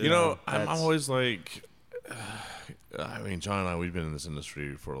 I'm always like, I mean, John and I, we've been in this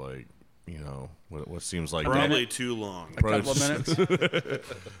industry for like, what seems like probably too long. A couple of minutes.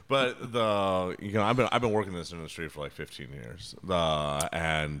 But I've been working in this industry for like 15 years,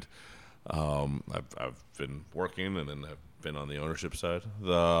 and I've been working, and then I've been on the ownership side.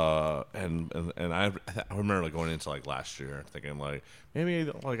 And I remember like going into like last year thinking like maybe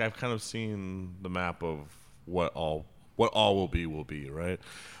like I've kind of seen the map of what all will be, right?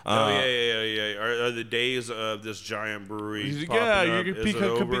 Yeah. Are the days of this giant brewery popping up, is it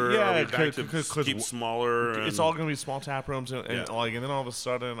could be, over? yeah, Are we back to keep smaller? It's all going to be small tap rooms, and then all of a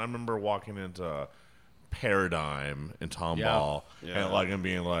sudden, I remember walking into Paradigm in Tomball, and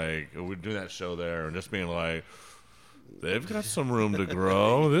being like, we're doing that show there, and just being like, they've got some room to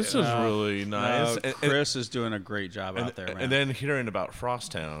grow. This is really nice. Chris is doing a great job out there, man. And then hearing about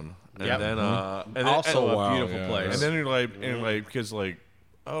Frosttown, and then also a beautiful place. And then you're like, because like,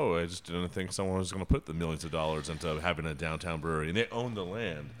 oh, I just didn't think someone was going to put the millions of dollars into having a downtown brewery, and they own the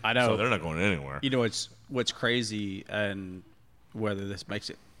land. I know, so they're not going anywhere. What's crazy, and whether this makes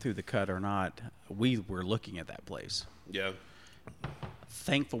it through the cut or not, we were looking at that place. Yeah.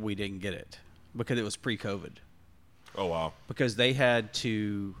 Thankful we didn't get it because it was pre-COVID. Oh wow! Because they had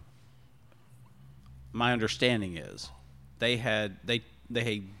to. My understanding is, they had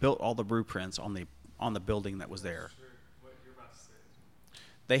built all the blueprints on the building that was there.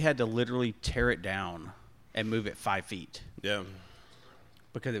 They had to literally tear it down and move it 5 feet. Yeah.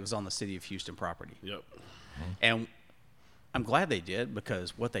 Because it was on the city of Houston property. Yep. And I'm glad they did,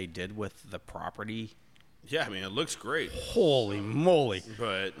 because what they did with the property. Yeah, I mean, it looks great. Holy moly!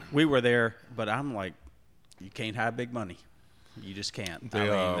 But we were there, but I'm like, you can't have big money. You just can't. I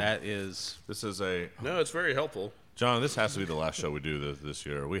mean, that is. This is a. No, it's very helpful. John, this has to be the last show we do this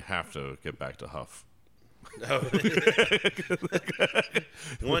year. We have to get back to Huff.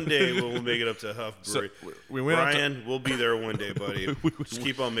 One day we'll make it up to Huff Brewery. So Brian, we'll be there one day, buddy. Just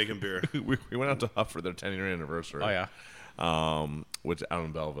keep on making beer. We went out to Huff for their 10-year anniversary. Oh yeah. Which out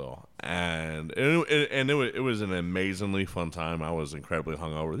in Belleville, and it was an amazingly fun time. I was incredibly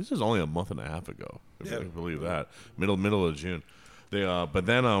hungover. This is only a month and a half ago, if you can believe that. Middle of June. But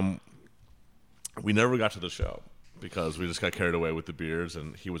then we never got to the show because we just got carried away with the beers,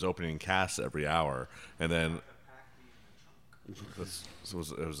 and he was opening casks every hour, and then it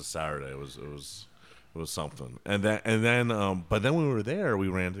was a Saturday. It was something, and then but then when we were there, we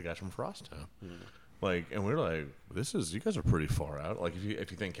ran into the guys from Frosttown. And we were like, you guys are pretty far out. Like,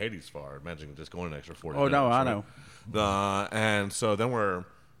 if you think Katie's far, imagine just going an extra 40 minutes. Oh, no, I right? know. And so then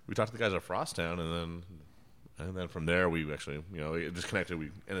we talked to the guys at Frosttown, and then from there, we actually, it just connected.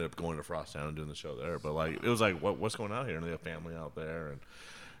 We ended up going to Frosttown and doing the show there. But, it was like, what's going on here? And they have family out there, and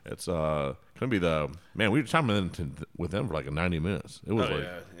it's going to be we were talking with them for like 90 minutes. It was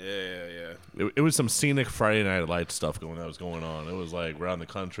yeah. It was some scenic Friday Night Lights stuff that was going on. It was like around the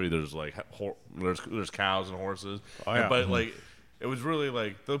country. There's like there's cows and horses. Oh yeah. But it was really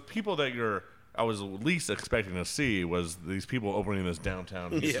like the people that I was least expecting to see was these people opening this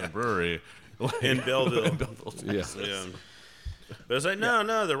downtown Houston brewery in Belleville. Yeah. But it's like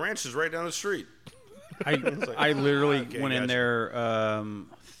no, the ranch is right down the street. I literally went in there a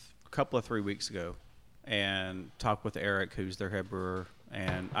couple of 3 weeks ago and talked with Eric, who's their head brewer.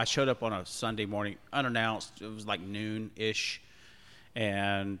 And I showed up on a Sunday morning, unannounced. It was like noon-ish.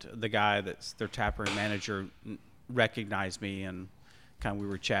 And the guy that's their taproom manager recognized me, and kind of we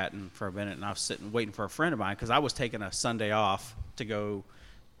were chatting for a minute. And I was sitting waiting for a friend of mine because I was taking a Sunday off to go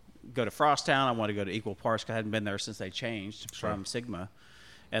to Frosttown. I wanted to go to Equal Parts because I hadn't been there since they changed from Sigma.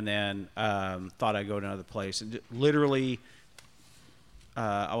 And then thought I'd go to another place. And literally,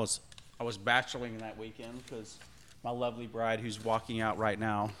 I was bacheloring that weekend because my lovely bride, who's walking out right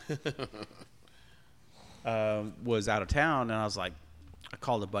now, was out of town. And I was like, I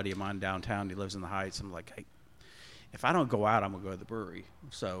called a buddy of mine downtown. He lives in the Heights. I'm like, hey, if I don't go out, I'm going to go to the brewery.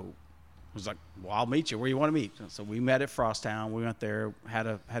 So I was like, well, I'll meet you. Where you want to meet? So we met at Frosttown. We went there, had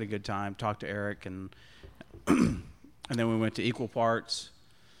a good time, talked to Eric, and and then we went to Equal Parts.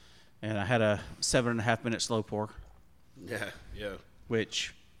 And I had a 7.5-minute slow pour. Yeah.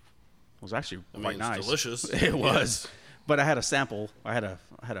 Which was actually quite nice. It's delicious. It was. But I had a sample. I had a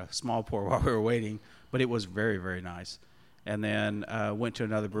small pour while we were waiting, but it was very, very nice. And then went to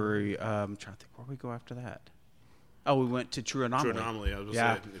another brewery. I'm trying to think, where we go after that? Oh, we went to True Anomaly. True Anomaly. I was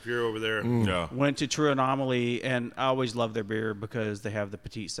going to say, if you're over there. Went to True Anomaly, and I always love their beer because they have the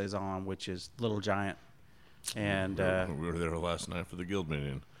Petite Saison, which is Little Giant. And we were there last night for the guild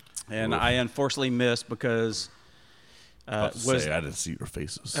meeting. And I unfortunately missed because I didn't see your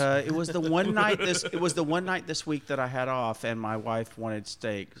faces. It was the one night this week that I had off, and my wife wanted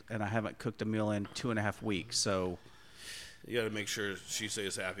steak, and I haven't cooked a meal in 2.5 weeks. So you got to make sure she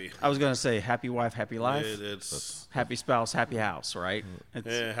stays happy. I was going to say happy wife, happy life. It's happy spouse, happy house, right?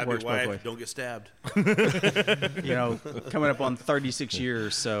 Happy wife, don't get stabbed. Coming up on 36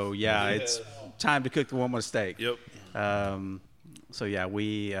 years, so yeah, it's time to cook the woman a steak. Yep. So yeah,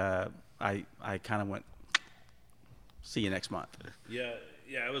 I kind of went, see you next month. Yeah,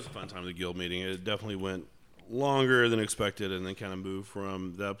 it was a fun time at the guild meeting. It definitely went longer than expected, and then kind of moved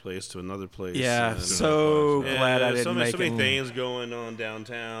from that place to another place. Yeah, glad I didn't make it. So many things going on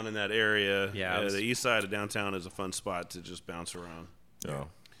downtown in that area. Yeah, the east side of downtown is a fun spot to just bounce around. Yeah. All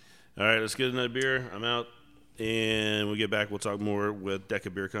right, let's get another beer. I'm out, and when we get back, we'll talk more with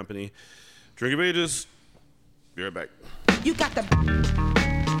Deca Beer Company. Drink of Ages. Be right back. You got the.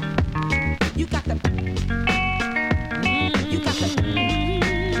 You got the. You got the.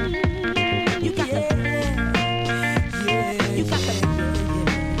 You got the. Yeah. You got the.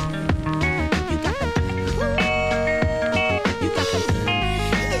 You got the. You got the.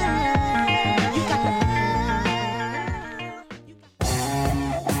 Yeah. You got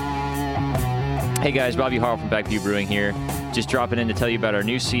the. Hey guys, Bobby Hall from Backview Brewing here. Just dropping in to tell you about our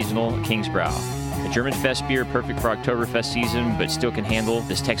new seasonal King's Brow. A German Fest beer perfect for Oktoberfest season, but still can handle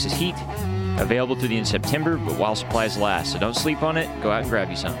this Texas heat. Available through the end of September, but while supplies last. So don't sleep on it. Go out and grab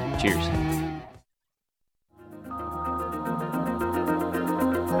you some. Cheers.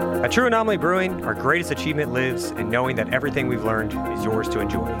 At True Anomaly Brewing, our greatest achievement lives in knowing that everything we've learned is yours to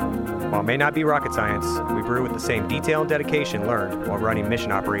enjoy. While it may not be rocket science, we brew with the same detail and dedication learned while running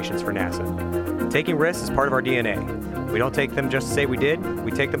mission operations for NASA. Taking risks is part of our DNA. We don't take them just to say we did,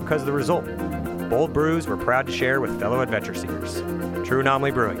 we take them because of the result. Bold brews we're proud to share with fellow adventure seekers. True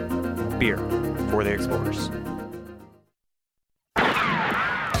Anomaly Brewing. Beer for the explorers.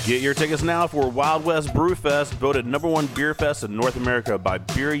 Get your tickets now for Wild West Brew Fest, voted #1 beer fest in North America by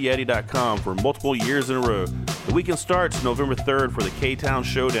BeerYeti.com for multiple years in a row. The weekend starts November 3rd for the K-Town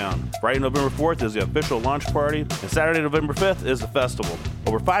Showdown. Friday, November 4th is the official launch party, and Saturday, November 5th is the festival.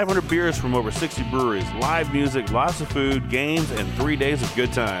 Over 500 beers from over 60 breweries, live music, lots of food, games, and 3 days of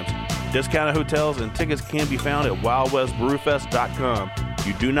good times. Discounted hotels and tickets can be found at wildwestbrewfest.com.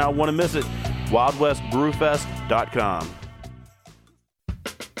 You do not want to miss it. wildwestbrewfest.com.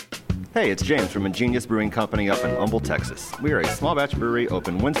 Hey, it's James from Ingenious Brewing Company up in Humble, Texas. We are a small batch brewery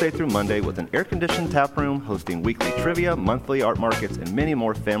open Wednesday through Monday with an air-conditioned tap room, hosting weekly trivia, monthly art markets, and many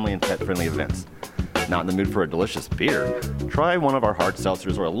more family and pet-friendly events. Not in the mood for a delicious beer? Try one of our hard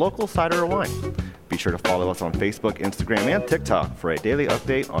seltzers or a local cider or wine. Be sure to follow us on Facebook, Instagram, and TikTok for a daily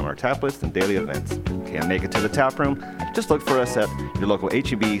update on our tap list and daily events. Can't make it to the tap room? Just look for us at your local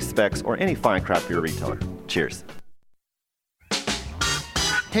H-E-B, Specs, or any fine craft beer retailer. Cheers.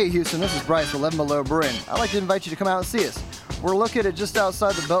 Hey Houston, this is Bryce with 11 Below Brewing. I'd like to invite you to come out and see us. We're located just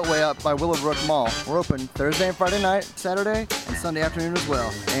outside the Beltway up by Willowbrook Mall. We're open Thursday and Friday night, Saturday, and Sunday afternoon as well.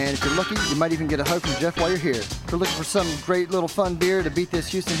 And if you're lucky, you might even get a hug from Jeff while you're here. If you're looking for some great little fun beer to beat this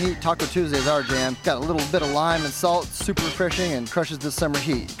Houston heat, Taco Tuesday is our jam. Got a little bit of lime and salt, super refreshing, and crushes this summer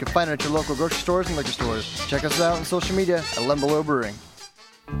heat. You can find it at your local grocery stores and liquor stores. Check us out on social media at 11 Below Brewing.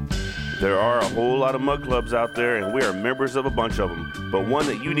 There are a whole lot of mug clubs out there, and we are members of a bunch of them. But one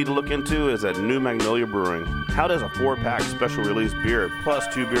that you need to look into is at New Magnolia Brewing. How does a 4-pack special release beer plus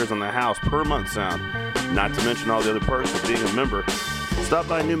 2 beers on the house per month sound? Not to mention all the other perks of being a member. Stop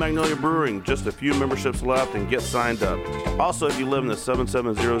by New Magnolia Brewing, just a few memberships left, and get signed up. Also, if you live in the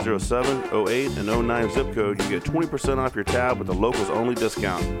 77007, 08, and 09 zip code, you get 20% off your tab with the locals only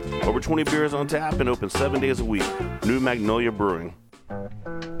discount. Over 20 beers on tap and open 7 days a week. New Magnolia Brewing.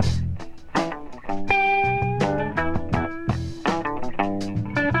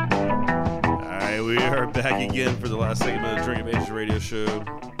 We are back again for the last segment of the Drink of Ages radio show.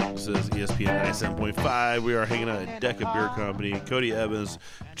 This is ESPN 97.5. We are hanging out at Decca Beer Company. Cody Evans,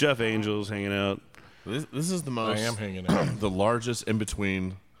 Jeff Angels hanging out. This is the most. I am hanging out. The largest in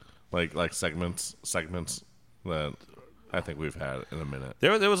between, like segments that I think we've had in a minute.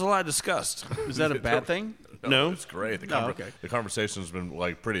 There was a lot discussed. Is that a bad thing? No, it's great. Okay. The conversation's been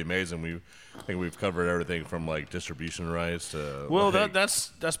pretty amazing. I think we've covered everything from distribution rights to. Well,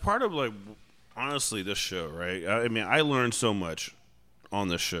 that's part of honestly, this show, right? I mean, I learned so much on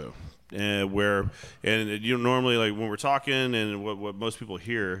this show, and normally when we're talking, and what most people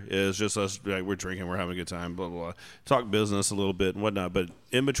hear is just us we're drinking, we're having a good time, blah blah blah, talk business a little bit and whatnot. But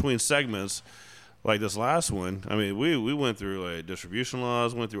in between segments, like this last one, I mean, we went through distribution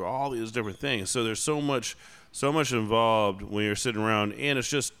laws, went through all these different things. So there's so much involved when you're sitting around, and it's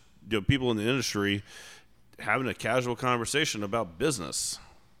just people in the industry having a casual conversation about business.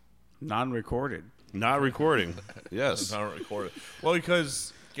 Non-recorded. Not recording. Yes. Not recorded. Well,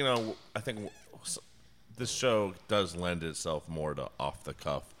 because, I think this show does lend itself more to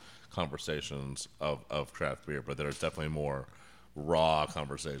off-the-cuff conversations of craft beer, but there's definitely more raw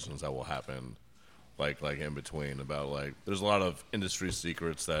conversations that will happen, like in between about, there's a lot of industry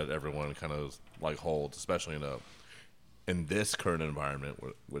secrets that everyone kind of, holds, especially in this current environment,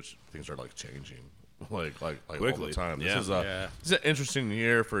 which things are, changing. Quickly. All the time. Yeah. This is an interesting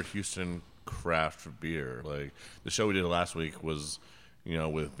year for Houston craft beer. The show we did last week was,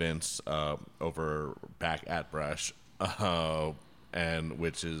 with Vince over back at Brash, and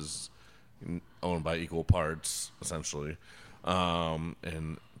which is owned by Equal Parts essentially,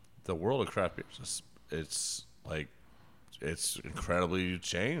 and the world of craft beer it's incredibly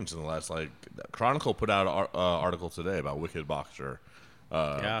changed in the last Chronicle put out an article today about Wicked Boxer.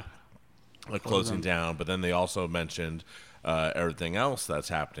 Closing down, but then they also mentioned everything else that's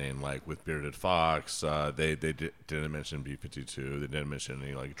happening, with Bearded Fox. They didn't mention B-52. They didn't mention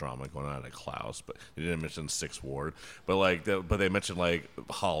any drama going on at Klaus, but they didn't mention Sixth Ward. But but they mentioned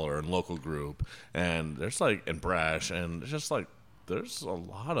Holler and Local Group, and there's and Brash, and it's just there's a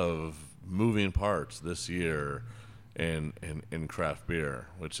lot of moving parts this year in craft beer,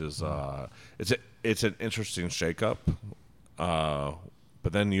 which is it's an interesting shakeup.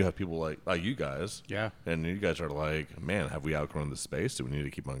 But then you have people like you guys, yeah, and you guys are man, have we outgrown the space? Do we need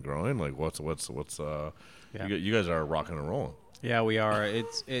to keep on growing? what's yeah. You guys are rocking and rolling. Yeah, we are.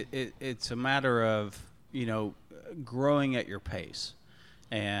 It's a matter of growing at your pace,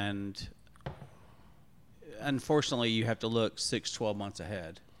 and unfortunately, you have to look 6-12 months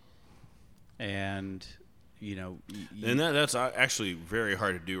ahead, and and that's actually very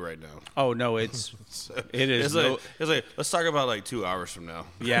hard to do right now. Oh no, it is. It's let's talk about 2 hours from now.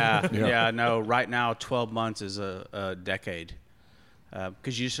 Yeah. No, right now 12 months is a decade,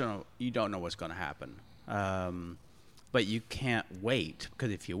 because you don't know what's going to happen. But you can't wait,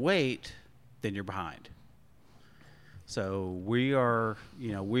 because if you wait, then you're behind. So we are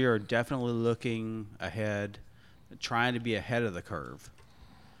definitely looking ahead, trying to be ahead of the curve.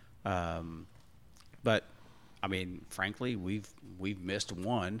 But I mean, frankly, we've missed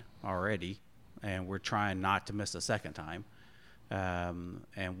one already, and we're trying not to miss a second time.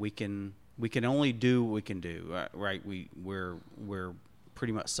 And we can only do what we can do, right? We're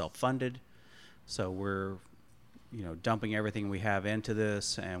pretty much self-funded, so we're dumping everything we have into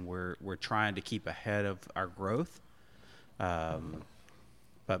this, and we're trying to keep ahead of our growth.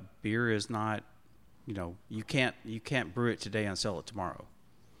 But beer is not, you can't brew it today and sell it tomorrow.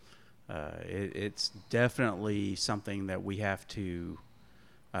 It's definitely something that we have to,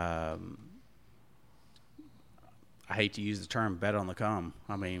 I hate to use the term bet on the come.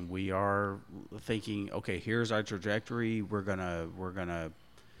 I mean, we are thinking, okay, here's our trajectory. We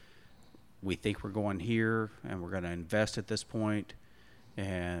think we're going here, and we're going to invest at this point.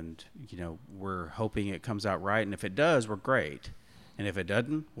 And, we're hoping it comes out right. And if it does, we're great. And if it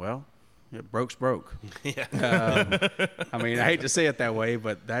doesn't, well, broke's broke. Yeah. I mean, I hate to say it that way,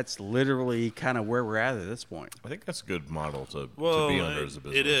 but that's literally kind of where we're at this point. I think that's a good model to be under as a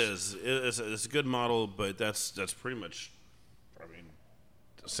business. It is. It's a good model, but that's pretty much, I mean,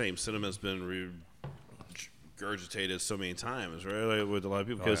 same sentiment's been regurgitated so many times, right? Like with a lot of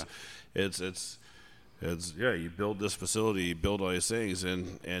people, because it's you build this facility, you build all these things,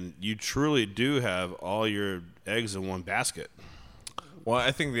 and you truly do have all your eggs in one basket. Well,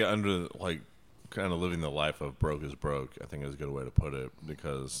 I think kind of living the life of broke is broke, I think is a good way to put it,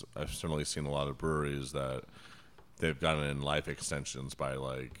 because I've certainly seen a lot of breweries that they've gotten in life extensions by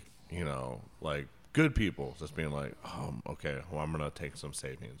good people just being like, okay, well, I'm going to take some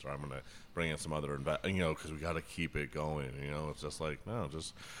savings, or I'm going to bring in some other because we got to keep it going. It's just like, no,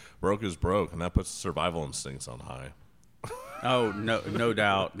 just broke is broke, and that puts survival instincts on high. Oh, no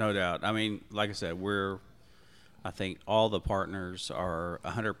doubt. I mean, like I said, I think all the partners are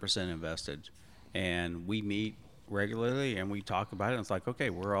 100% invested, and we meet regularly and we talk about it. And it's like, okay,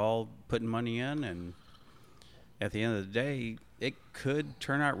 we're all putting money in, and at the end of the day, it could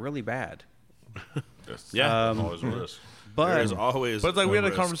turn out really bad. Always risk. But there's always. But it's like we had a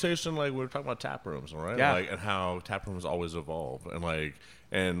risk. conversation, like we were talking about tap rooms, right? Yeah. And how tap rooms always evolve,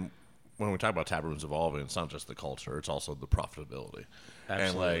 and when we talk about tap rooms evolving, it's not just the culture; it's also the profitability.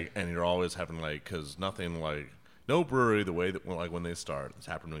 Absolutely. And you're always having because nothing like. No brewery, the way that when they start, the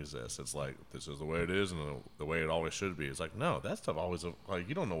tap room exists. It's like this is the way it is, and the way it always should be. It's like no, that stuff always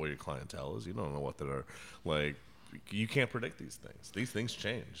you don't know what your clientele is. You don't know what they're like. You can't predict these things. These things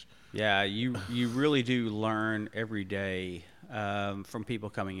change. Yeah, you really do learn every day from people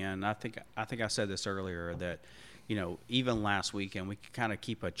coming in. I think I said this earlier that even last weekend we could kind of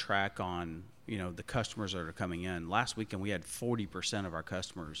keep a track on the customers that are coming in. Last weekend we had 40% of our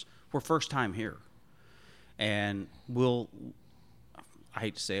customers were first time here. And I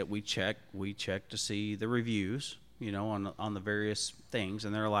hate to say it, we check to see the reviews, on the various things,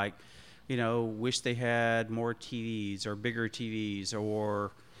 and they're like, wish they had more TVs or bigger TVs,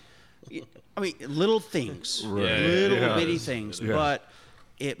 or little things, bitty things, but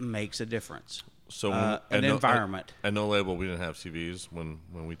it makes a difference. So an environment. At No Label, we didn't have TVs when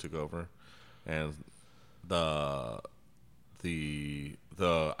we took over, and the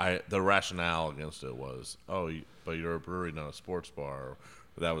rationale against it was, but you're a brewery, not a sports bar.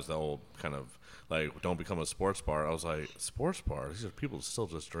 That was the old kind of don't become a sports bar. I was like, sports bar? These are people still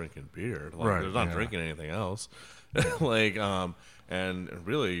just drinking beer. They're not drinking anything else. And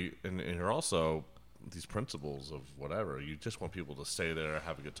really, and you're also these principles of whatever. You just want people to stay there,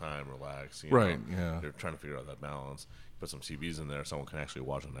 have a good time, relax. Right. Yeah. You're trying to figure out that balance. Put some TVs in there, someone can actually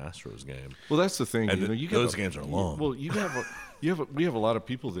watch an Astros game. Well, that's the thing. And those games are long. Well, we have a lot of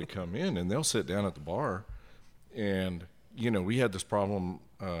people that come in and they'll sit down at the bar, and we had this problem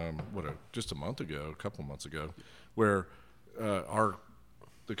just a couple months ago, where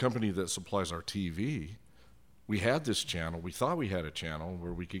the company that supplies our TV, we had this channel. We thought we had a channel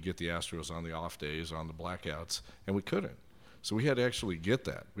where we could get the Astros on the off days, on the blackouts, and we couldn't. So we had to actually get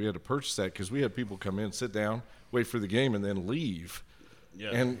that. We had to purchase that because we had people come in, sit down, wait for the game, and then leave. Yeah.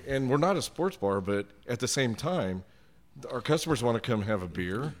 And we're not a sports bar, but at the same time, our customers want to come have a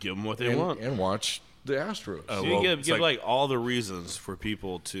beer. Give them what they want. And watch the Astros. So you give all the reasons for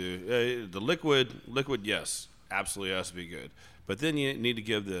people to the liquid, yes, absolutely has to be good. But then you need to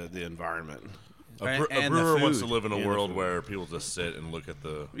give the environment. A brewer wants to live in a world where people just sit and look at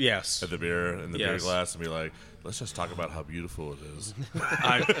the beer in the beer glass and be like, let's just talk about how beautiful it is.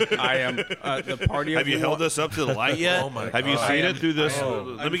 I am the party of Have you held this up to the light yet? Oh my Have you seen it through this?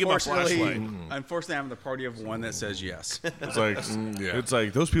 Let me get my flashlight. Unfortunately, I'm the party of one that says yes. It's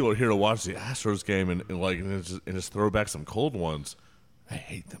like those people are here to watch the Astros game and just throw back some cold ones. I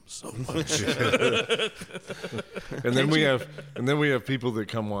hate them so much. and then we have people that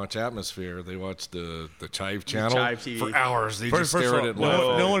come watch Atmosphere. They watch the Chive channel for hours. They just stare at it.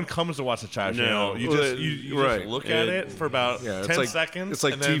 No one comes to watch the Chive channel. You just look at it for about 10 seconds. It's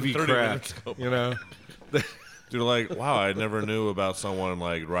like TV crack, You're like, wow, I never knew about someone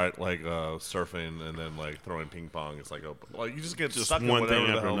surfing and then throwing ping pong. It's like you just get stuck in one thing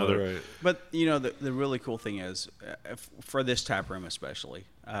after another. Right. But the really cool thing is, for this tap room especially,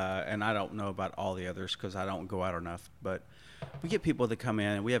 and I don't know about all the others because I don't go out enough, but we get people that come in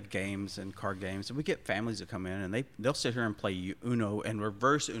and we have games and card games, and we get families that come in and they'll sit here and play Uno and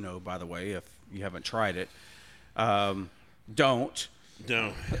reverse Uno. By the way, if you haven't tried it, don't.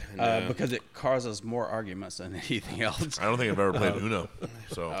 No. Because it causes more arguments than anything else. I don't think I've ever played Uno.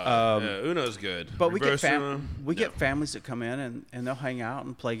 So Uno's good. But we get families that come in and they'll hang out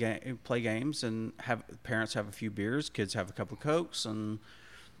and play games and have parents have a few beers, kids have a couple of Cokes, and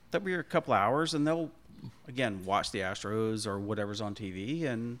they'll be here a couple hours and they'll again watch the Astros or whatever's on TV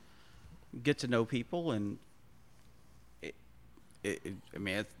and get to know people. And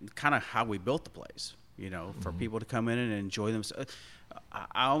it's kind of how we built the place. For people to come in and enjoy themselves.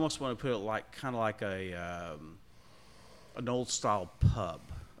 I almost want to put it like kind of like an old style pub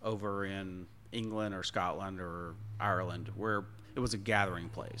over in England or Scotland or Ireland, where it was a gathering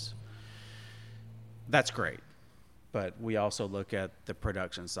place. That's great, but we also look at the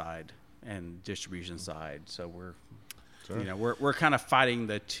production side and distribution side. So we're kind of fighting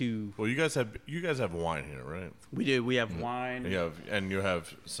the two. Well, you guys have wine here, right? We do. We have wine. You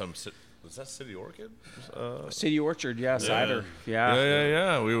have some. Was that City Orchid? City Orchard, yeah, cider, yeah.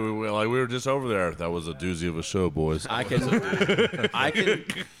 Yeah. We were just over there. That was a doozy of a show, boys. I can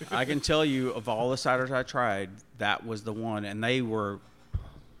tell you, of all the ciders I tried, that was the one, and they were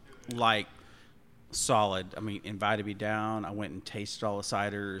like solid. I mean, invited me down. I went and tasted all the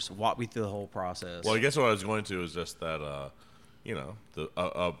ciders, walked me through the whole process. Well, I guess what I was going to is just that, a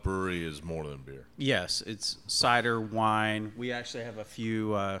brewery is more than beer. Yes, it's cider, wine. We actually have a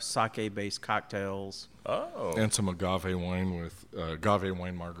few sake-based cocktails. Oh. And some agave wine with agave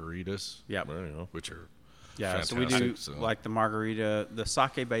wine margaritas. Yep. There you go. Which are fantastic. So we do like the margarita, the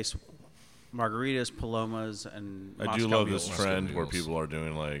sake-based margaritas, palomas, and I do love this trend where people are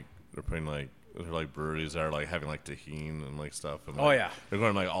doing they're putting they're like breweries that are like having like tahini and like stuff. And, oh yeah, they're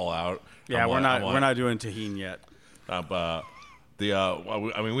going like all out. Yeah, we're not doing tahini yet. But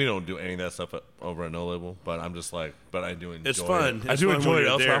I mean, we don't do any of that stuff over at No Label. But I'm just like, but I do enjoy. It's fun. I do enjoy it.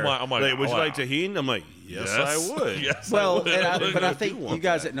 I'm like, would you like tahini? I'm like, yes, I would. Yes, well, but I think you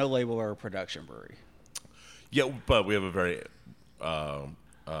guys at No Label are a production brewery. Yeah, but we have a very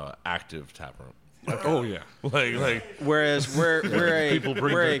active tap room. Oh yeah, like. Whereas we're a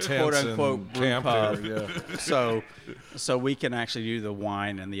quote unquote brew pub, so we can actually do the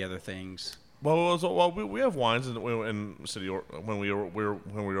wine and the other things. Well, we have wines in City when we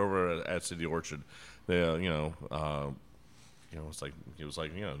were over at City Orchard. They it was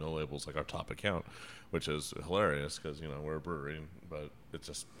like No Label's like our top account, which is hilarious because we're a brewery, but it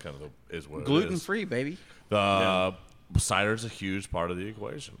just kind of is what gluten it is. Free, baby. Cider's a huge part of the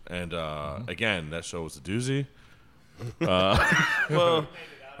equation, and again, that show was a doozy. Well,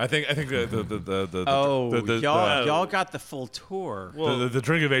 I think y'all got the full tour. Well, the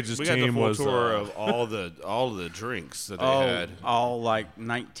Drink of Ages we team got the full was tour of all the drinks that they had. All like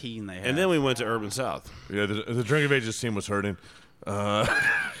 19 they had, and then we went to Urban South. Yeah, the Drink of Ages team was hurting. I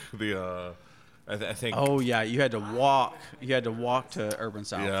think. Oh yeah, you had to walk. You had to walk to Urban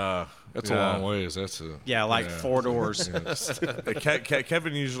South. Yeah, that's a long ways. That's 4 doors.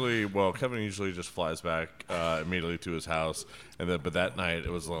 Kevin usually just flies back immediately to his house, but that night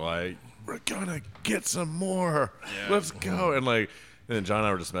it was like, we're gonna get some more. Yeah. Let's go. And then John and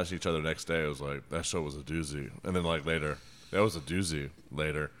I were just messaging each other the next day. It was like, that show was a doozy. And then later, that was a doozy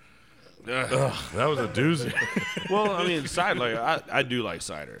later. Ugh, that was a doozy. Well, I mean, I do like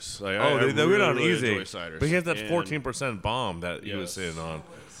ciders. They went on easy. Ciders. But he has that 14% bomb that he was sitting on.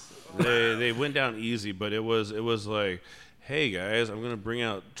 They went down easy, but it was like, hey guys, I'm gonna bring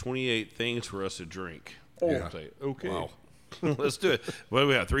out 28 things for us to drink. Oh, yeah. Like, okay, wow. Let's do it. What do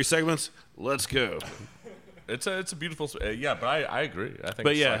we have? 3 segments. Let's go. It's a beautiful, but I agree. I think.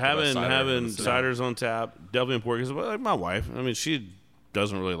 But yeah, having ciders on tap definitely important. Because like my wife, I mean, she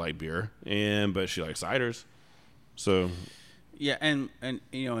doesn't really like beer, but she likes ciders. So yeah, and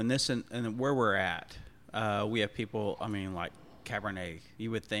in this and where we're at, we have people. I mean, like Cabernet.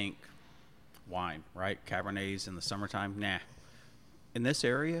 You would think wine, right? Cabernets in the summertime. Nah. In this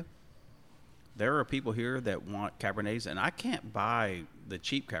area, there are people here that want Cabernets, and I can't buy the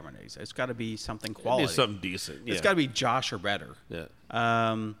cheap Cabernets. It's got to be something quality. It's something decent. Yeah. It's got to be Josh or better. Yeah.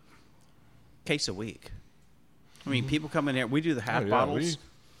 Case a week. I mean, people come in here. We do the half bottles,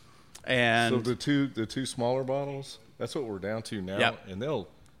 and so the two smaller bottles. That's what we're down to now. Yep. And they'll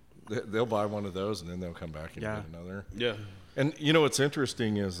buy one of those, and then they'll come back and get another. Yeah. And what's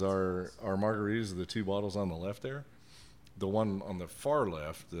interesting is our margaritas, the 2 bottles on the left there. The one on the far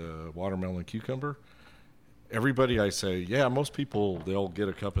left, the watermelon cucumber. Everybody I say, most people they'll get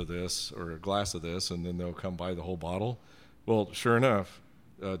a cup of this or a glass of this, and then they'll come buy the whole bottle. Well, sure enough,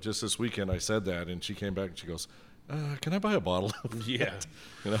 just this weekend I said that, and she came back and she goes, "Can I buy a bottle of that?"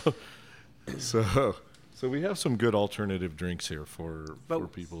 So we have some good alternative drinks here for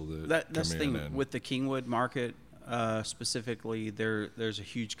people that that's come the thing in with the Kingwood market specifically. There's a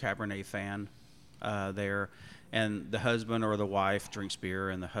huge Cabernet fan there, and the husband or the wife drinks beer,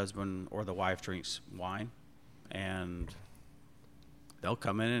 and the husband or the wife drinks wine, and they'll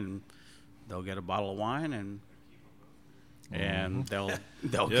come in and they'll get a bottle of wine and they'll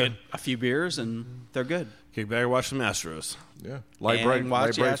get a few beers and they're good. Kick back and watch some Astros. Yeah, light break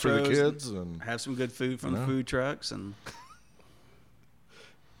for the kids and have some good food from the food trucks and.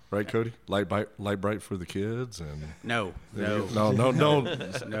 Right, Cody? Light bright for the kids and No. no.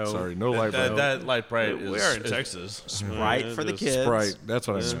 Sorry, no light bright. That light bright is. We are in Texas. Sprite for the kids. Sprite. That's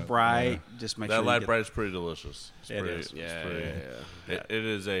what I meant. Sprite. Just make That sure you light get- bright is pretty delicious. It's It pretty, is. it's pretty- It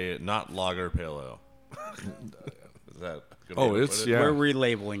is a not lager pale ale. Is that a good way to it's put it? yeah. We're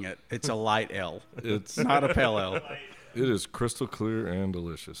relabeling it. It's a light ale. It's not a pale ale. It is crystal clear and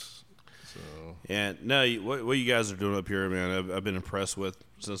delicious. So Yeah, no, what you guys are doing up here, man, I've been impressed with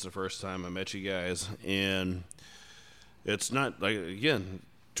since the first time I met you guys. And it's not, like, again,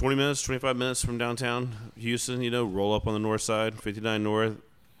 20 minutes, 25 minutes from downtown Houston, roll up on the north side, 59 North,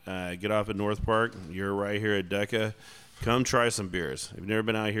 get off at North Park. You're right here at DECA. Come try some beers. If you've never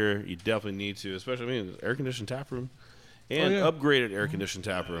been out here, you definitely need to, especially, air-conditioned tap room and upgraded air-conditioned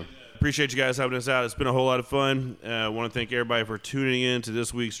tap room. Appreciate you guys having us out. It's been a whole lot of fun. I want to thank everybody for tuning in to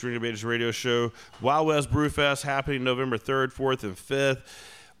this week's String of Ages radio show. Wild West Brewfest happening November 3rd, 4th, and 5th.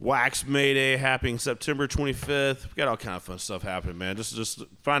 Wax May Day happening September 25th. We've got all kind of fun stuff happening, man. Just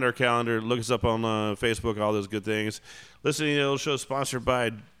find our calendar. Look us up on Facebook, all those good things. Listening to the show sponsored by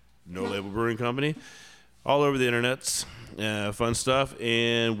No Label Brewing Company. All over the internets. Fun stuff.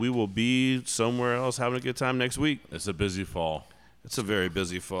 And we will be somewhere else having a good time next week. It's a busy fall. It's a very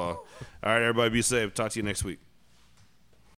busy fall. All right, everybody, be safe. Talk to you next week.